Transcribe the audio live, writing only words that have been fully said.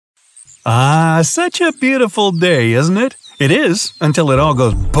Ah, such a beautiful day, isn't it? It is, until it all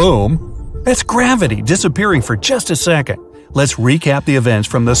goes boom. That's gravity disappearing for just a second. Let's recap the events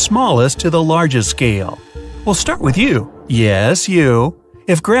from the smallest to the largest scale. We'll start with you. Yes, you.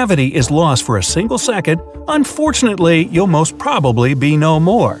 If gravity is lost for a single second, unfortunately, you'll most probably be no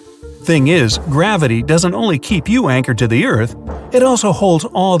more. Thing is, gravity doesn't only keep you anchored to the Earth, it also holds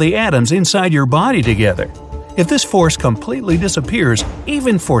all the atoms inside your body together. If this force completely disappears,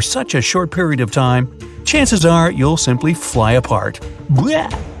 even for such a short period of time, chances are you'll simply fly apart. Blah!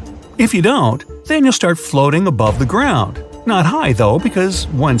 If you don't, then you'll start floating above the ground. Not high though, because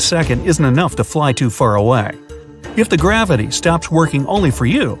 1 second isn't enough to fly too far away. If the gravity stops working only for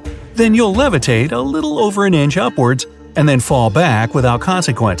you, then you'll levitate a little over an inch upwards and then fall back without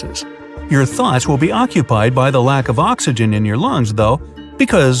consequences. Your thoughts will be occupied by the lack of oxygen in your lungs though,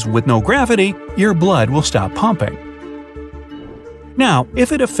 because with no gravity, your blood will stop pumping. Now,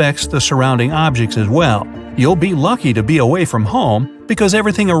 if it affects the surrounding objects as well, you'll be lucky to be away from home because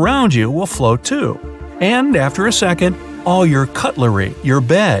everything around you will float too. And after a second, all your cutlery, your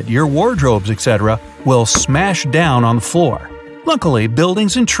bed, your wardrobes, etc. will smash down on the floor. Luckily,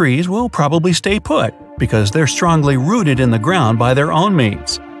 buildings and trees will probably stay put because they're strongly rooted in the ground by their own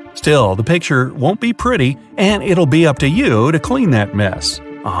means. Still, the picture won't be pretty, and it'll be up to you to clean that mess.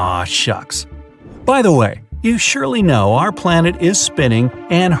 Aw, shucks. By the way, you surely know our planet is spinning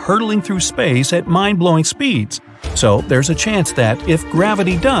and hurtling through space at mind-blowing speeds. So there's a chance that if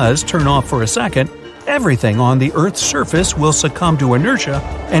gravity does turn off for a second, everything on the Earth's surface will succumb to inertia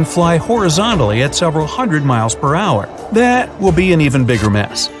and fly horizontally at several hundred miles per hour. That will be an even bigger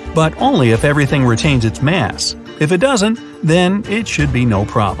mess, but only if everything retains its mass. If it doesn't, then it should be no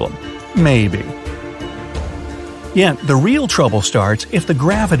problem. Maybe. Yet, the real trouble starts if the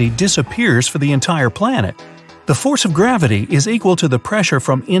gravity disappears for the entire planet. The force of gravity is equal to the pressure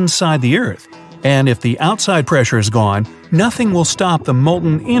from inside the Earth, and if the outside pressure is gone, nothing will stop the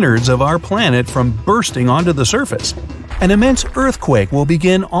molten innards of our planet from bursting onto the surface. An immense earthquake will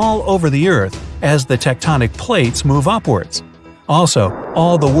begin all over the Earth as the tectonic plates move upwards. Also,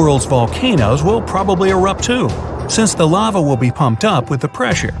 all the world's volcanoes will probably erupt too, since the lava will be pumped up with the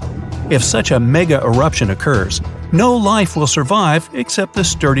pressure. If such a mega eruption occurs, no life will survive except the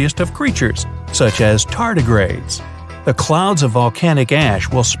sturdiest of creatures, such as tardigrades. The clouds of volcanic ash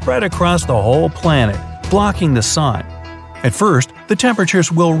will spread across the whole planet, blocking the sun. At first, the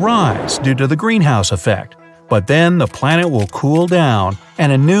temperatures will rise due to the greenhouse effect, but then the planet will cool down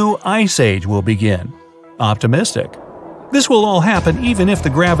and a new ice age will begin. Optimistic. This will all happen even if the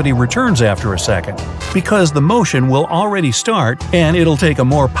gravity returns after a second, because the motion will already start and it'll take a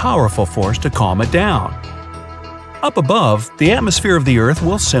more powerful force to calm it down. Up above, the atmosphere of the Earth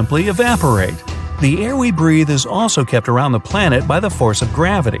will simply evaporate. The air we breathe is also kept around the planet by the force of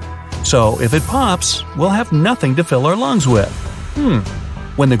gravity, so if it pops, we'll have nothing to fill our lungs with.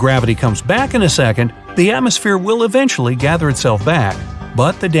 When the gravity comes back in a second, the atmosphere will eventually gather itself back,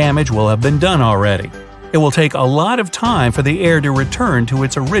 but the damage will have been done already. It will take a lot of time for the air to return to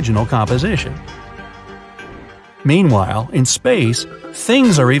its original composition. Meanwhile, in space,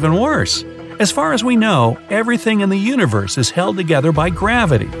 things are even worse. As far as we know, everything in the universe is held together by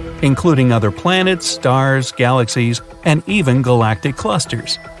gravity, including other planets, stars, galaxies, and even galactic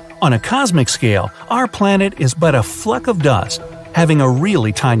clusters. On a cosmic scale, our planet is but a fleck of dust, having a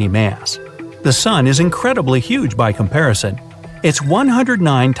really tiny mass. The Sun is incredibly huge by comparison. It's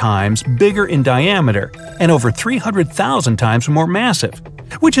 109 times bigger in diameter and over 300,000 times more massive,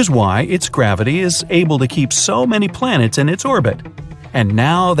 which is why its gravity is able to keep so many planets in its orbit. And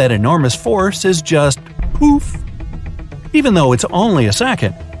now that enormous force is just poof. Even though it's only a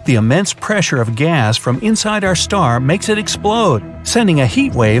second, the immense pressure of gas from inside our star makes it explode, sending a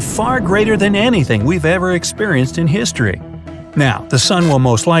heat wave far greater than anything we've ever experienced in history. Now, the Sun will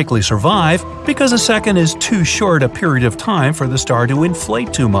most likely survive because a second is too short a period of time for the star to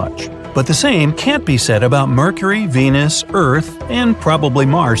inflate too much. But the same can't be said about Mercury, Venus, Earth, and probably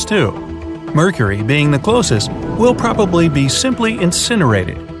Mars too. Mercury, being the closest, will probably be simply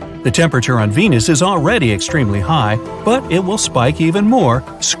incinerated. The temperature on Venus is already extremely high, but it will spike even more,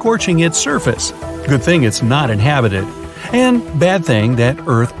 scorching its surface. Good thing it's not inhabited. And bad thing that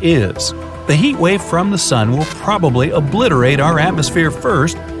Earth is. The heat wave from the Sun will probably obliterate our atmosphere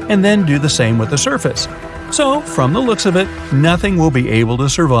first and then do the same with the surface. So, from the looks of it, nothing will be able to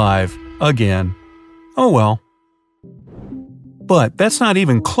survive again. Oh well. But that's not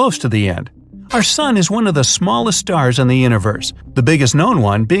even close to the end. Our Sun is one of the smallest stars in the universe, the biggest known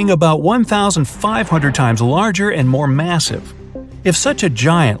one being about 1,500 times larger and more massive. If such a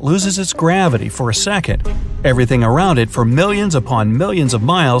giant loses its gravity for a second, everything around it for millions upon millions of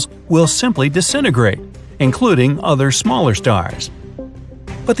miles will simply disintegrate, including other smaller stars.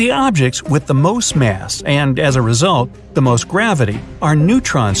 But the objects with the most mass and, as a result, the most gravity are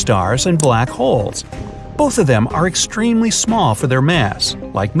neutron stars and black holes. Both of them are extremely small for their mass,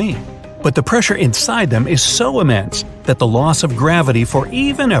 like me. But the pressure inside them is so immense that the loss of gravity for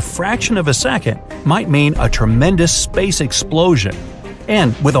even a fraction of a second might mean a tremendous space explosion.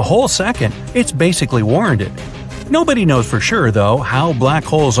 And with a whole second, it's basically warranted. Nobody knows for sure, though, how black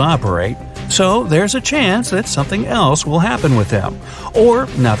holes operate, so there's a chance that something else will happen with them, or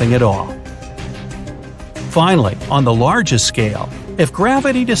nothing at all. Finally, on the largest scale, if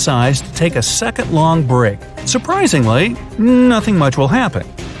gravity decides to take a second-long break, surprisingly, nothing much will happen.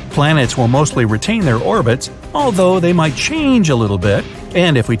 Planets will mostly retain their orbits, although they might change a little bit,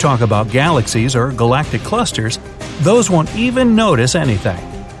 and if we talk about galaxies or galactic clusters, those won't even notice anything.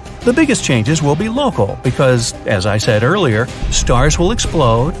 The biggest changes will be local because, as I said earlier, stars will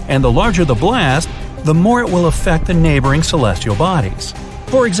explode, and the larger the blast, the more it will affect the neighboring celestial bodies.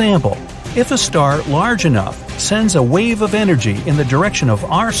 For example, if a star large enough sends a wave of energy in the direction of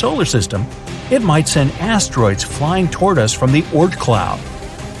our solar system, it might send asteroids flying toward us from the Oort cloud.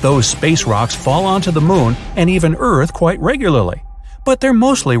 Those space rocks fall onto the Moon and even Earth quite regularly, but they're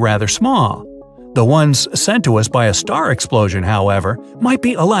mostly rather small. The ones sent to us by a star explosion, however, might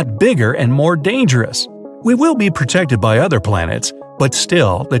be a lot bigger and more dangerous. We will be protected by other planets, but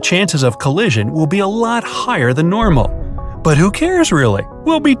still, the chances of collision will be a lot higher than normal. But who cares really?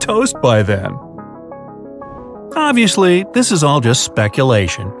 We'll be toast by then. Obviously, this is all just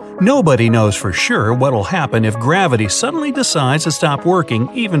speculation. Nobody knows for sure what'll happen if gravity suddenly decides to stop working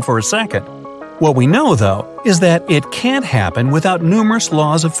even for a second. What we know, though, is that it can't happen without numerous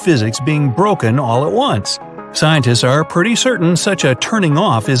laws of physics being broken all at once. Scientists are pretty certain such a turning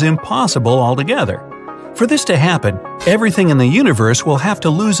off is impossible altogether. For this to happen, everything in the universe will have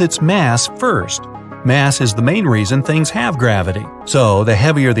to lose its mass first. Mass is the main reason things have gravity, so the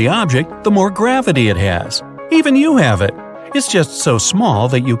heavier the object, the more gravity it has. Even you have it. It's just so small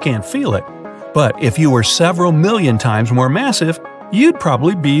that you can't feel it. But if you were several million times more massive, you'd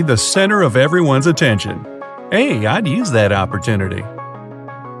probably be the center of everyone's attention. Hey, I'd use that opportunity.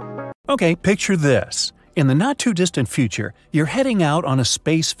 Okay, picture this. In the not-too-distant future, you're heading out on a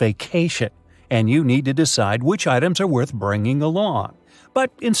space vacation, and you need to decide which items are worth bringing along.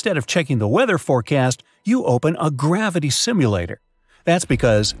 But instead of checking the weather forecast, you open a gravity simulator. That's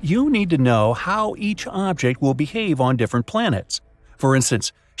because you need to know how each object will behave on different planets. For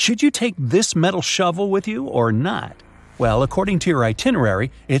instance, should you take this metal shovel with you or not? Well, according to your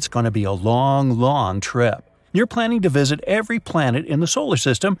itinerary, it's going to be a long trip. You're planning to visit every planet in the solar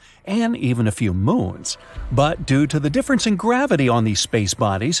system and even a few moons. But due to the difference in gravity on these space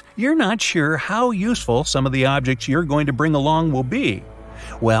bodies, you're not sure how useful some of the objects you're going to bring along will be.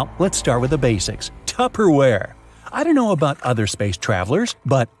 Well, let's start with the basics. Tupperware. I don't know about other space travelers,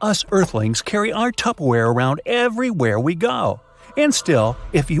 but us Earthlings carry our Tupperware around everywhere we go. And still,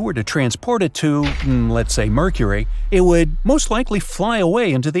 if you were to transport it to, let's say Mercury, it would most likely fly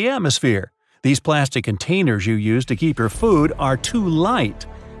away into the atmosphere. These plastic containers you use to keep your food are too light.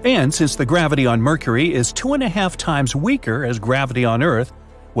 And since the gravity on Mercury is 2.5 times weaker as gravity on Earth,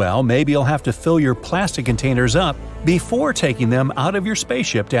 well, maybe you'll have to fill your plastic containers up before taking them out of your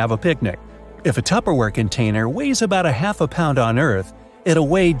spaceship to have a picnic. If a Tupperware container weighs about 0.5 pound on Earth, it'll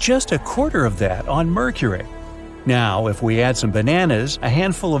weigh just 1/4 of that on Mercury. Now, if we add some bananas, a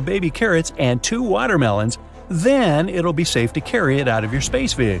handful of baby carrots, and 2 watermelons, then it'll be safe to carry it out of your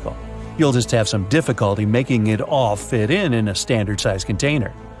space vehicle. You'll just have some difficulty making it all fit in a standard-sized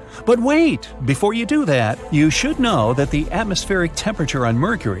container. But wait! Before you do that, you should know that the atmospheric temperature on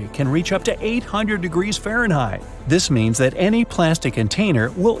Mercury can reach up to 800 degrees Fahrenheit. This means that any plastic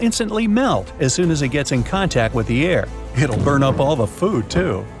container will instantly melt as soon as it gets in contact with the air. It'll burn up all the food,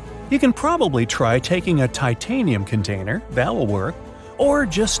 too. You can probably try taking a titanium container, that will work, or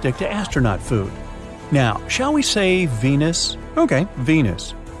just stick to astronaut food. Now, shall we say Venus? Okay,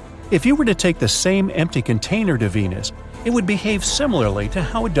 Venus. If you were to take the same empty container to Venus, it would behave similarly to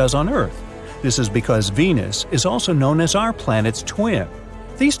how it does on Earth. This is because Venus is also known as our planet's twin.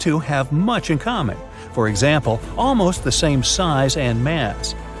 These two have much in common. For example, almost the same size and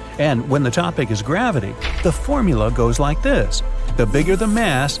mass. And when the topic is gravity, the formula goes like this. The bigger the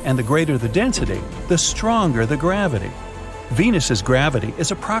mass and the greater the density, the stronger the gravity. Venus's gravity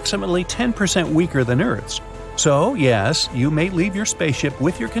is approximately 10% weaker than Earth's. So, yes, you may leave your spaceship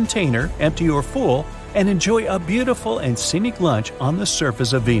with your container, empty or full, and enjoy a beautiful and scenic lunch on the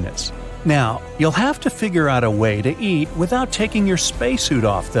surface of Venus. Now, you'll have to figure out a way to eat without taking your spacesuit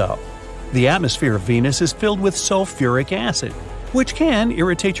off, though. The atmosphere of Venus is filled with sulfuric acid, which can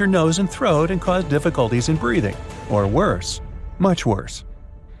irritate your nose and throat and cause difficulties in breathing, or worse, much worse.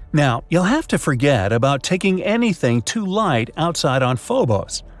 Now, you'll have to forget about taking anything too light outside on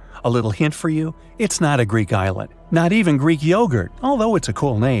Phobos. A little hint for you, it's not a Greek island, not even Greek yogurt, although it's a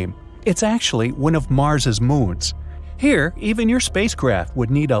cool name. It's actually one of Mars's moons. Here, even your spacecraft would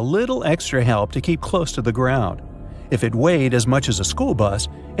need a little extra help to keep close to the ground. If it weighed as much as a school bus,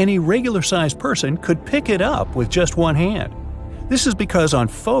 any regular-sized person could pick it up with just one hand. This is because on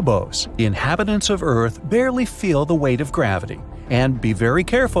Phobos, the inhabitants of Earth barely feel the weight of gravity. And be very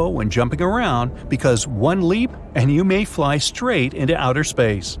careful when jumping around, because one leap and you may fly straight into outer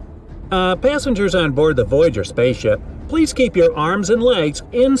space. Passengers on board the Voyager spaceship, please keep your arms and legs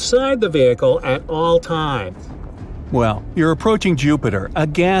inside the vehicle at all times. Well, you're approaching Jupiter, a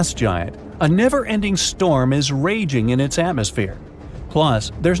gas giant. A never-ending storm is raging in its atmosphere.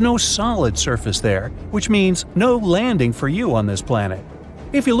 Plus, there's no solid surface there, which means no landing for you on this planet.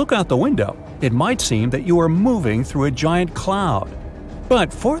 If you look out the window, it might seem that you are moving through a giant cloud.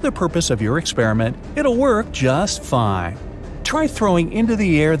 But for the purpose of your experiment, it'll work just fine. Try throwing into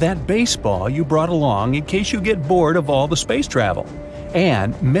the air that baseball you brought along in case you get bored of all the space travel.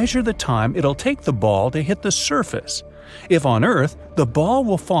 And measure the time it'll take the ball to hit the surface. If on Earth, the ball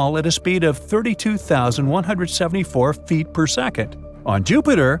will fall at a speed of 32,174 feet per second. On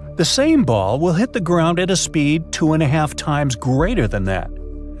Jupiter, the same ball will hit the ground at a speed 2.5 times greater than that.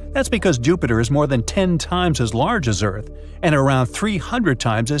 That's because Jupiter is more than 10 times as large as Earth and around 300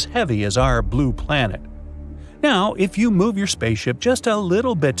 times as heavy as our blue planet. Now, if you move your spaceship just a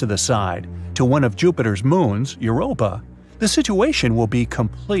little bit to the side, to one of Jupiter's moons, Europa, the situation will be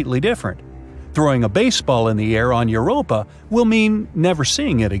completely different. Throwing a baseball in the air on Europa will mean never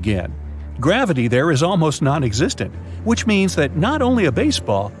seeing it again. Gravity there is almost non-existent, which means that not only a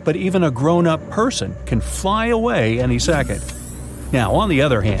baseball, but even a grown-up person can fly away any second. Now, on the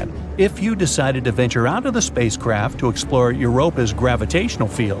other hand, if you decided to venture out of the spacecraft to explore Europa's gravitational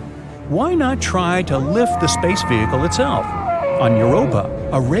field, why not try to lift the space vehicle itself? On Europa,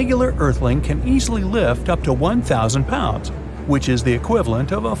 a regular Earthling can easily lift up to 1,000 pounds, which is the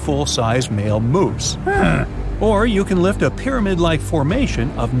equivalent of a full-size male moose. Or you can lift a pyramid-like formation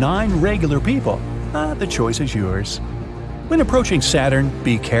of 9 regular people. The choice is yours. When approaching Saturn,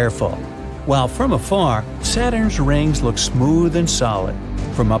 be careful. While from afar, Saturn's rings look smooth and solid.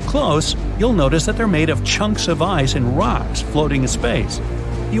 From up close, you'll notice that they're made of chunks of ice and rocks floating in space.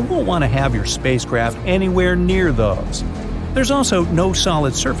 You won't want to have your spacecraft anywhere near those. There's also no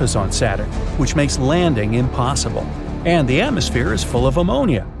solid surface on Saturn, which makes landing impossible. And the atmosphere is full of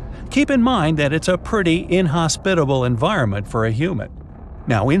ammonia. Keep in mind that it's a pretty inhospitable environment for a human.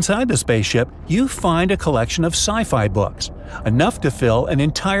 Now, inside the spaceship, you find a collection of sci-fi books, enough to fill an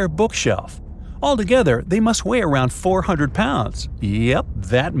entire bookshelf. Altogether, they must weigh around 400 pounds. Yep,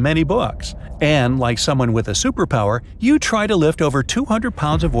 that many books. And like someone with a superpower, you try to lift over 200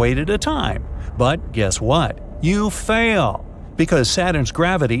 pounds of weight at a time. But guess what? You fail, because Saturn's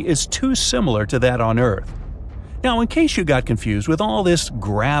gravity is too similar to that on Earth. Now, in case you got confused with all this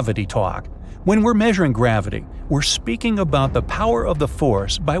gravity talk, when we're measuring gravity, we're speaking about the power of the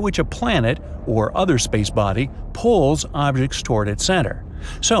force by which a planet or other space body pulls objects toward its center.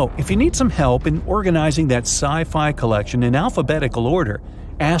 So, if you need some help in organizing that sci-fi collection in alphabetical order,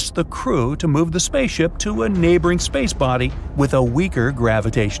 ask the crew to move the spaceship to a neighboring space body with a weaker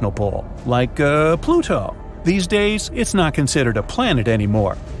gravitational pull, like Pluto. These days, it's not considered a planet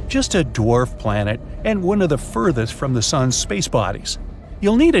anymore, just a dwarf planet and one of the furthest from the Sun's space bodies.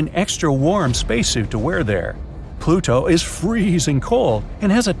 You'll need an extra warm spacesuit to wear there. Pluto is freezing cold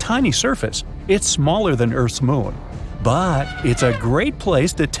and has a tiny surface. It's smaller than Earth's moon. But it's a great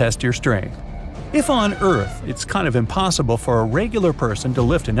place to test your strength. If on Earth it's kind of impossible for a regular person to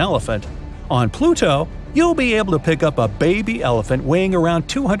lift an elephant, on Pluto you'll be able to pick up a baby elephant weighing around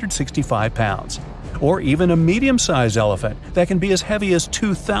 265 pounds. Or even a medium-sized elephant that can be as heavy as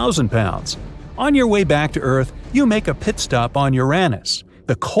 2,000 pounds. On your way back to Earth, you make a pit stop on Uranus.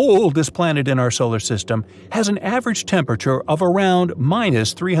 The coldest planet in our solar system has an average temperature of around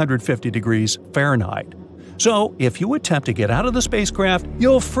minus 350 degrees Fahrenheit. So, if you attempt to get out of the spacecraft,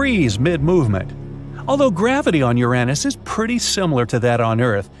 you'll freeze mid-movement. Although gravity on Uranus is pretty similar to that on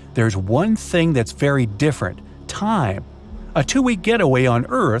Earth, there's one thing that's very different: time. A 2-week getaway on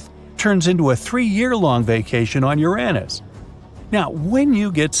Earth turns into a 3-year-long vacation on Uranus. Now, when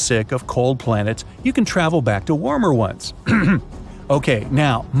you get sick of cold planets, you can travel back to warmer ones. Okay,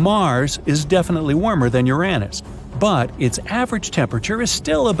 now, Mars is definitely warmer than Uranus, but its average temperature is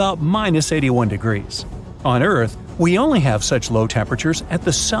still about -81 degrees. On Earth, we only have such low temperatures at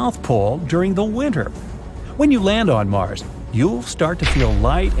the South Pole during the winter. When you land on Mars, you'll start to feel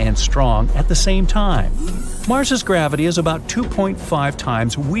light and strong at the same time. Mars's gravity is about 2.5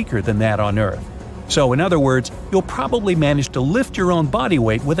 times weaker than that on Earth. So in other words, you'll probably manage to lift your own body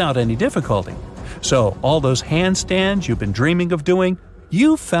weight without any difficulty. So all those handstands you've been dreaming of doing,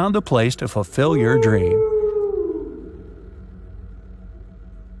 you've found a place to fulfill your dream.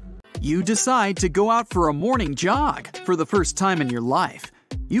 You decide to go out for a morning jog for the first time in your life.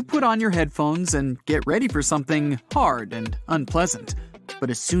 You put on your headphones and get ready for something hard and unpleasant. But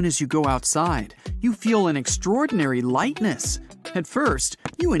as soon as you go outside, you feel an extraordinary lightness. At first,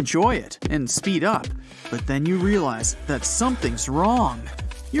 you enjoy it and speed up, but then you realize that something's wrong.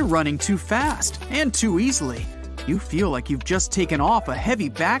 You're running too fast and too easily. You feel like you've just taken off a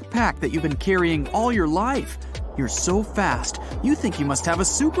heavy backpack that you've been carrying all your life. You're so fast, you think you must have a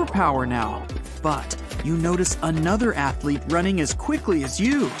superpower now. But you notice another athlete running as quickly as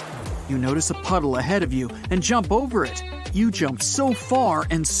you. You notice a puddle ahead of you and jump over it. You jump so far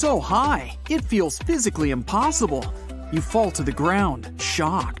and so high, it feels physically impossible. You fall to the ground,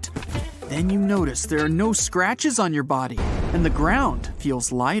 shocked. Then you notice there are no scratches on your body, and the ground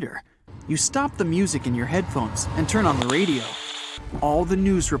feels lighter. You stop the music in your headphones and turn on the radio. All the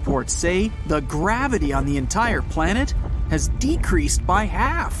news reports say the gravity on the entire planet has decreased by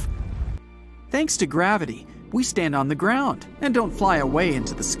half. Thanks to gravity, we stand on the ground and don't fly away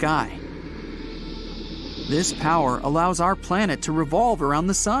into the sky. This power allows our planet to revolve around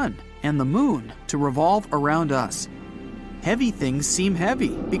the sun and the moon to revolve around us. Heavy things seem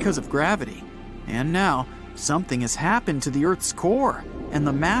heavy because of gravity. And now, something has happened to the Earth's core, and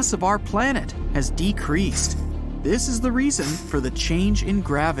the mass of our planet has decreased. This is the reason for the change in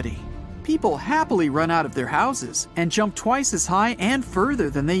gravity. People happily run out of their houses and jump twice as high and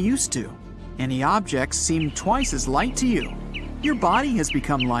further than they used to. Any objects seem twice as light to you. Your body has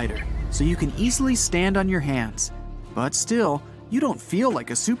become lighter, so you can easily stand on your hands. But still, you don't feel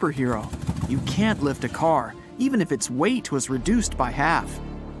like a superhero. You can't lift a car, even if its weight was reduced by half.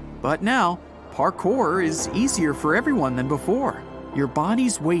 But now, parkour is easier for everyone than before. Your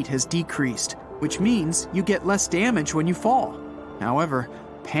body's weight has decreased, which means you get less damage when you fall. However,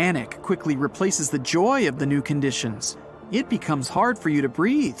 panic quickly replaces the joy of the new conditions. It becomes hard for you to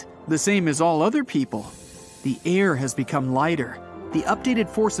breathe, the same as all other people. The air has become lighter. The updated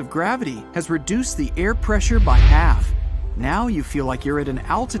force of gravity has reduced the air pressure by half. Now you feel like you're at an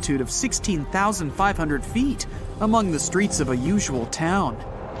altitude of 16,500 feet among the streets of a usual town.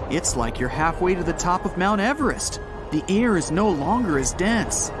 It's like you're halfway to the top of Mount Everest. The air is no longer as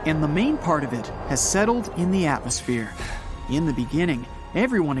dense, and the main part of it has settled in the atmosphere. In the beginning,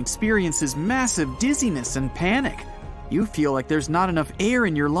 everyone experiences massive dizziness and panic. You feel like there's not enough air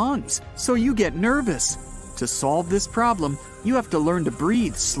in your lungs, so you get nervous. To solve this problem, you have to learn to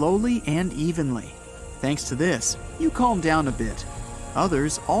breathe slowly and evenly. Thanks to this, you calm down a bit.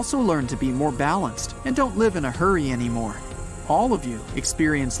 Others also learn to be more balanced and don't live in a hurry anymore. All of you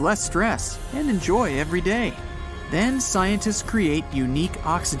experience less stress and enjoy every day. Then scientists create unique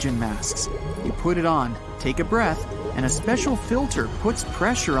oxygen masks. You put it on, take a breath, and a special filter puts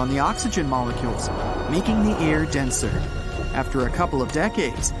pressure on the oxygen molecules, making the air denser. After a couple of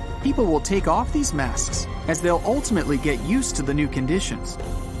decades, people will take off these masks, as they'll ultimately get used to the new conditions.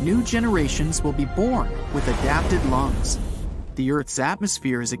 New generations will be born with adapted lungs. The Earth's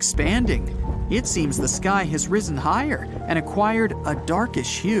atmosphere is expanding. It seems the sky has risen higher and acquired a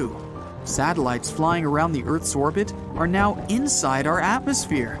darkish hue. Satellites flying around the Earth's orbit are now inside our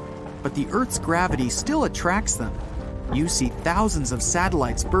atmosphere, but the Earth's gravity still attracts them. You see thousands of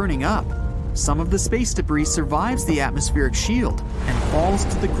satellites burning up. Some of the space debris survives the atmospheric shield and falls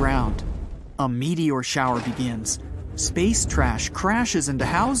to the ground. A meteor shower begins. Space trash crashes into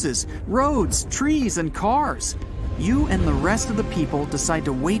houses, roads, trees, and cars. You and the rest of the people decide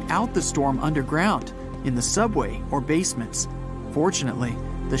to wait out the storm underground, in the subway or basements. Fortunately,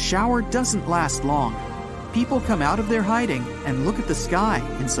 the shower doesn't last long. People come out of their hiding and look at the sky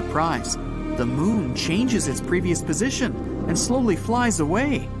in surprise. The moon changes its previous position and slowly flies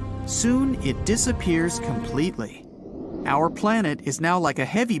away. Soon it disappears completely. Our planet is now like a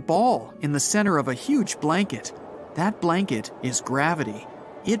heavy ball in the center of a huge blanket. That blanket is gravity.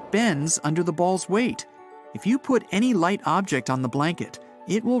 It bends under the ball's weight. If you put any light object on the blanket,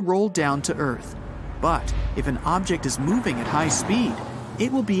 it will roll down to Earth. But if an object is moving at high speed,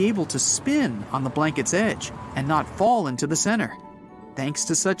 it will be able to spin on the blanket's edge and not fall into the center. Thanks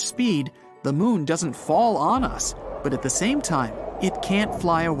to such speed, the moon doesn't fall on us, but at the same time, it can't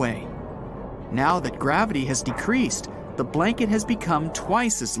fly away. Now that gravity has decreased, the blanket has become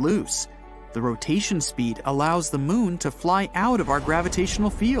twice as loose. The rotation speed allows the moon to fly out of our gravitational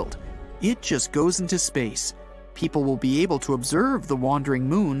field. It just goes into space. People will be able to observe the wandering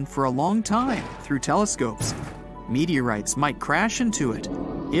moon for a long time through telescopes. Meteorites might crash into it.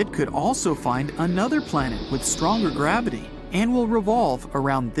 It could also find another planet with stronger gravity and will revolve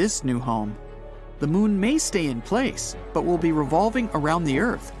around this new home. The moon may stay in place, but will be revolving around the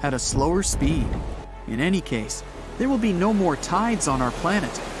Earth at a slower speed. In any case, there will be no more tides on our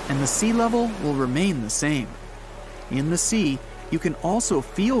planet, and the sea level will remain the same. In the sea, you can also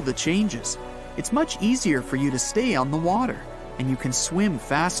feel the changes. It's much easier for you to stay on the water, and you can swim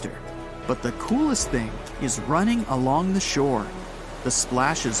faster. But the coolest thing is running along the shore. The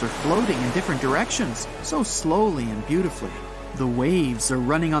splashes are floating in different directions, so slowly and beautifully. The waves are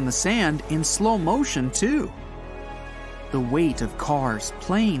running on the sand in slow motion too. The weight of cars,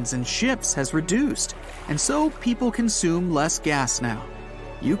 planes, and ships has reduced, and so people consume less gas now.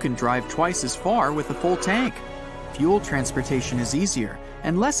 You can drive twice as far with a full tank. Fuel transportation is easier,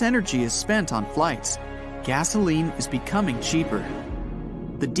 and less energy is spent on flights. Gasoline is becoming cheaper.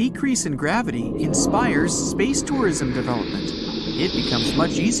 The decrease in gravity inspires space tourism development. It becomes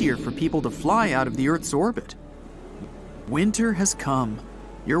much easier for people to fly out of the Earth's orbit. Winter has come.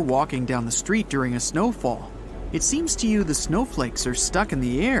 You're walking down the street during a snowfall. It seems to you the snowflakes are stuck in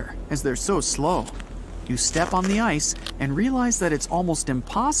the air as they're so slow. You step on the ice and realize that it's almost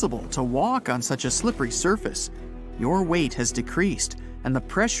impossible to walk on such a slippery surface. Your weight has decreased, and the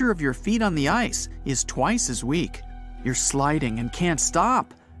pressure of your feet on the ice is twice as weak. You're sliding and can't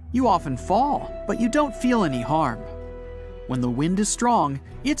stop. You often fall, but you don't feel any harm. When the wind is strong,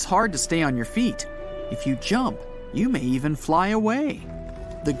 it's hard to stay on your feet. If you jump, you may even fly away.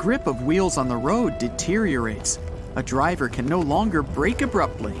 The grip of wheels on the road deteriorates. A driver can no longer brake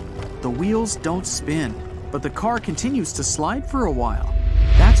abruptly. The wheels don't spin, but the car continues to slide for a while.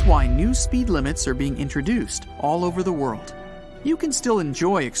 That's why new speed limits are being introduced all over the world. You can still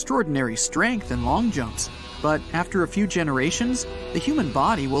enjoy extraordinary strength and long jumps, but after a few generations, the human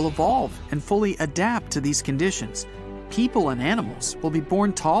body will evolve and fully adapt to these conditions. People and animals will be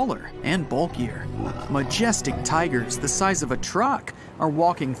born taller and bulkier. Majestic tigers the size of a truck are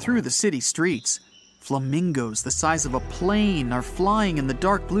walking through the city streets. Flamingos the size of a plane are flying in the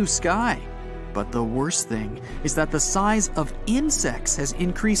dark blue sky. But the worst thing is that the size of insects has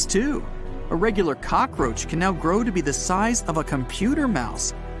increased too. A regular cockroach can now grow to be the size of a computer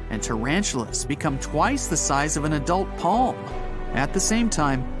mouse, and tarantulas become twice the size of an adult palm. At the same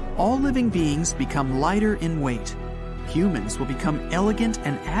time, all living beings become lighter in weight. Humans will become elegant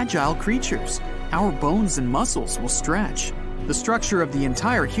and agile creatures. Our bones and muscles will stretch. The structure of the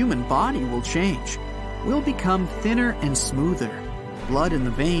entire human body will change. We'll become thinner and smoother. Blood in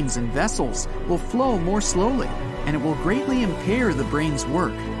the veins and vessels will flow more slowly, and it will greatly impair the brain's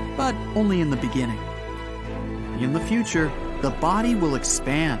work, but only in the beginning. In the future, the body will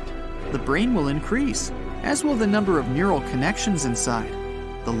expand. The brain will increase, as will the number of neural connections inside.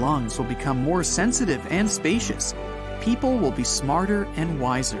 The lungs will become more sensitive and spacious. People will be smarter and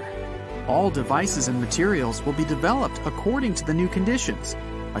wiser. All devices and materials will be developed according to the new conditions.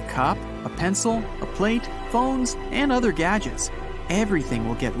 A cup, a pencil, a plate, phones, and other gadgets. Everything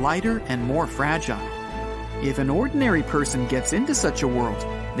will get lighter and more fragile. If an ordinary person gets into such a world,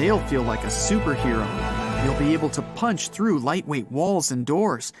 they'll feel like a superhero. You'll be able to punch through lightweight walls and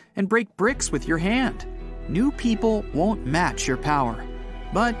doors and break bricks with your hand. New people won't match your power,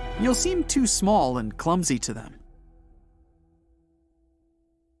 but you'll seem too small and clumsy to them.